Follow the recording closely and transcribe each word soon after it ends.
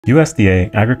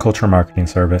USDA Agriculture Marketing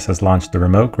Service has launched the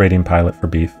Remote Grading Pilot for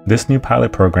beef. This new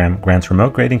pilot program grants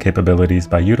remote grading capabilities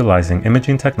by utilizing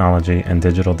imaging technology and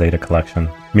digital data collection,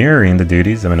 mirroring the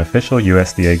duties of an official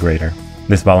USDA grader.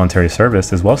 This voluntary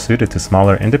service is well suited to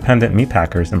smaller independent meat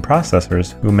packers and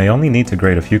processors who may only need to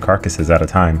grade a few carcasses at a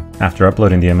time. After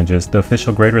uploading the images, the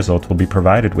official grade results will be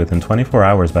provided within 24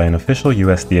 hours by an official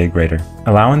USDA grader,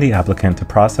 allowing the applicant to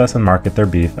process and market their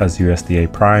beef as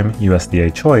USDA Prime,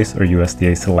 USDA Choice, or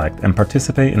USDA Select and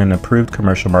participate in an approved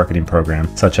commercial marketing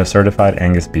program such as Certified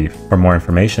Angus Beef. For more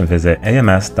information, visit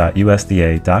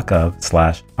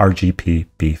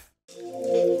ams.usda.gov/rgpbeef.